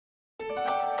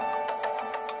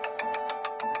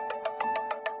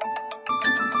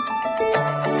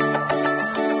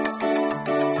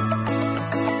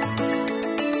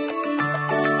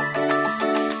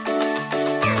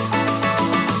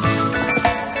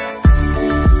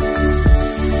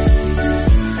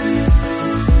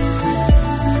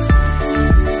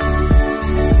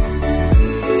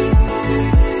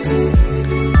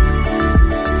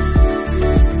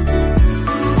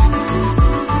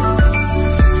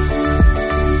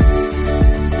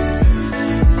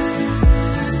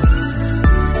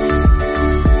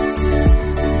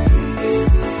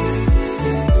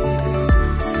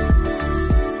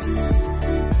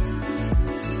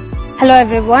Hello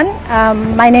everyone,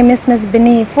 my name is Ms.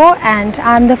 Bini Ifo and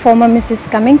I am the former Mrs.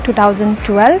 Cumming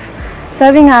 2012,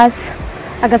 serving as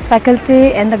August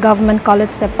faculty in the Government College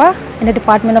SEPA in the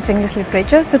Department of English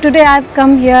Literature. So today I have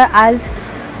come here as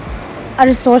a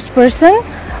resource person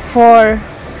for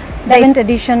the 11th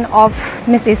edition of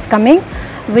Miss East Cumming,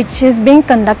 which is being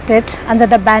conducted under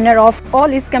the banner of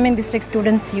All East Cumming District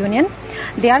Students Union.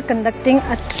 They are conducting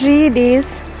a 3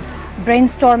 days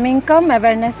brainstorming cum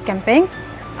awareness campaign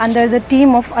under the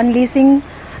theme of unleashing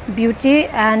beauty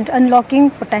and unlocking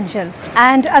potential.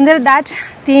 And under that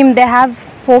theme, they have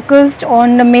focused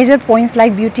on the major points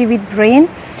like beauty with brain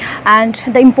and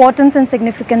the importance and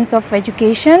significance of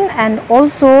education, and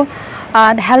also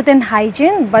health and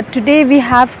hygiene. But today we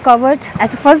have covered, as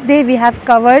the first day, we have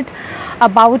covered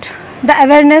about the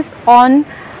awareness on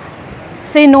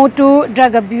say no to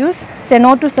drug abuse, say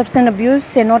no to substance abuse,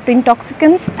 say no to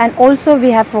intoxicants, and also we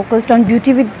have focused on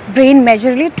beauty with brain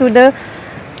majorly to the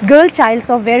girl childs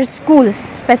of various schools.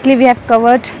 Especially we have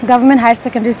covered Government Higher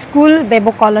Secondary School,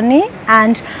 Bebo Colony,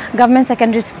 and Government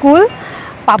Secondary School,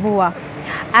 Pabua.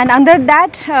 And under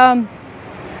that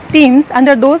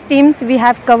under those themes, we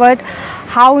have covered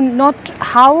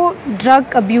how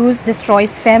drug abuse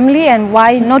destroys family and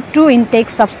why not to intake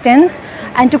substance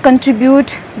and to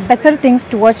contribute better things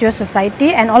towards your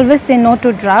society, and always say no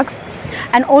to drugs.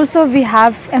 And also we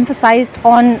have emphasized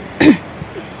on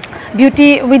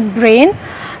beauty with brain,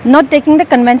 not taking the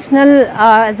conventional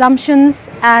assumptions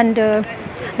and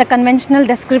the conventional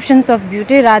descriptions of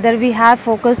beauty. Rather we have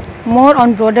focused more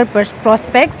on broader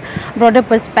prospects, broader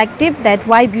perspective, that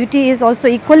why beauty is also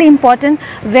equally important,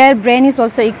 where brain is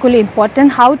also equally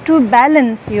important, how to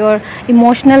balance your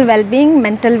emotional well-being,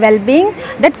 mental well-being,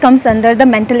 that comes under the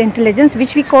mental intelligence,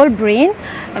 which we call brain,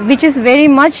 which is very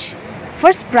much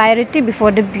first priority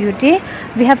before the beauty.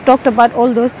 We have talked about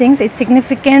all those things, its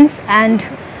significance, and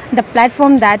the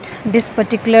platform that this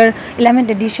particular 11th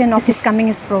edition of This Is Coming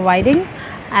is providing,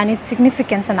 and its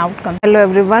significance and outcome. Hello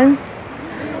everyone.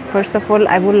 First of all,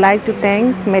 I would like to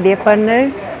thank media partner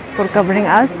for covering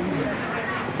us.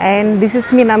 And this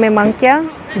is me, Name Mankia,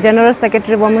 General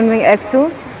Secretary Women Wing EXU,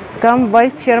 come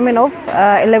vice chairman of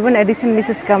 11 addition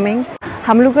Mrs coming.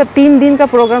 हम लोग का 3 दिन का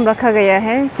programme रखा गया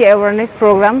है कि awareness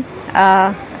programme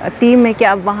theme है कि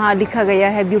अब वहाँ लिखा गया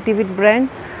है beauty with brain,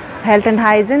 health and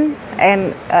hygiene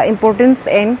and importance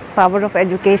and power of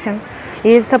education.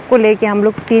 ये सबको लेके हम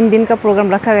लोग 3 दिन का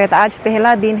प्रोग्राम रखा गया था। आज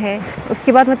पहला दिन है।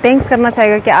 उसके बाद मैं थैंक्स करना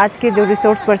चाहेगा कि आज के जो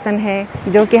रिसोर्स पर्सन है,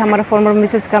 जो कि हमारा farmer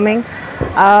Mrs coming,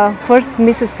 first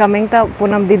Mrs coming था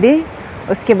पूनम दीदी,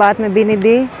 उसके बाद में बिनी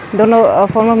दी, दोनों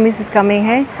फॉर्मर मिसेस कमिंग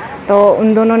है। तो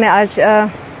उन दोनों ने आज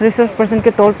रिसोर्स पर्सन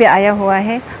के तौर पे आया हुआ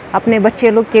है अपने बच्चे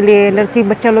लोग के लिए, लड़की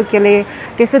बच्चा लोग के लिए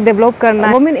कैसे डेवलप करना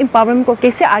है, वुमेन एम्पावरमेंट को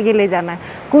कैसे आगे ले जाना है,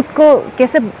 खुद को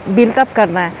कैसे बिल्डअप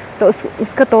करना है, तो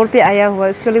उसका तौर पे आया हुआ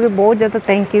है। उसके लिए भी बहुत ज़्यादा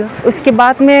थैंक यू। उसके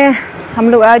बाद में हम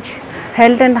लोग आज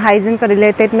हेल्थ एंड हाइजीन का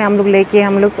रिलेटेड में हम लोग लेके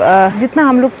हम लोग जितना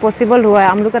हम लोग पॉसिबल हुआ है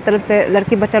हम लोग का तरफ से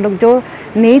लड़की बच्चा लोग जो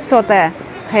नीड्स होता है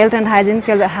हेल्थ एंड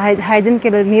हाइजीन के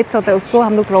लिए नीड्स होता है उसको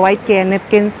हम लोग प्रोवाइड किया,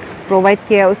 नैपकिन प्रोवाइड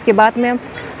किया। उसके बाद में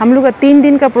हम लोग का 3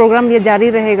 दिन का प्रोग्राम ये जारी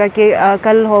रहेगा कि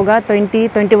कल होगा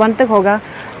 21 तक होगा।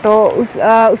 तो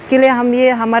उसके लिए हम ये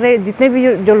हमारे जितने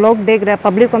भी जो लोग देख रहे हैं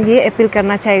पब्लिक को हम ये अपील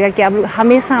करना चाहेगा कि आप लोग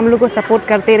हमेशा हम लोग को सपोर्ट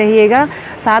करते रहिएगा,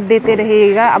 साथ देते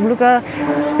रहिएगा। आप लोग का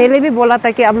पहले भी बोला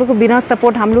था कि आप लोग को बिना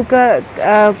सपोर्ट हम लोग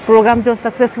का प्रोग्राम जो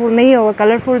सक्सेसफुल नहीं होगा,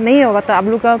 कलरफुल नहीं होगा, तो आप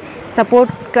लोग का सपोर्ट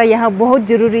का यहाँ बहुत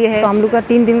ज़रूरी है। तो हम लोग का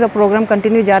 3 दिन का प्रोग्राम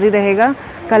कंटिन्यू जारी रहेगा,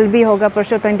 कल भी होगा,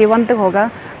 परसों 21 तक होगा।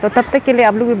 तो तब तक के लिए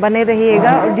आप लोग भी बने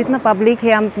रहिएगा। और जितना पब्लिक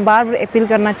है हम बार बार अपील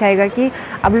करना चाहेगा कि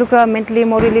आप लोग का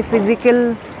मेंटली,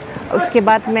 फिजिकल, उसके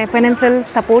बाद में फाइनेंशियल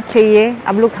सपोर्ट चाहिए।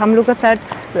 आप लोग हम लोग का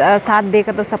साथ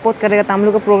देगा तो सपोर्ट करेगा तो हम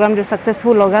लोग का प्रोग्राम जो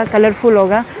सक्सेसफुल होगा, कलरफुल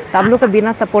होगा। तो आप लोग का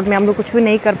बिना सपोर्ट में हम लोग कुछ भी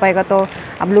नहीं कर पाएगा। तो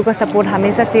आप लोग का सपोर्ट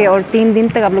हमेशा चाहिए और 3 दिन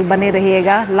तक आप लोग बने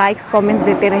रहिएगा, लाइक्स कमेंट्स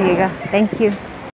देते रहिएगा। Thank you.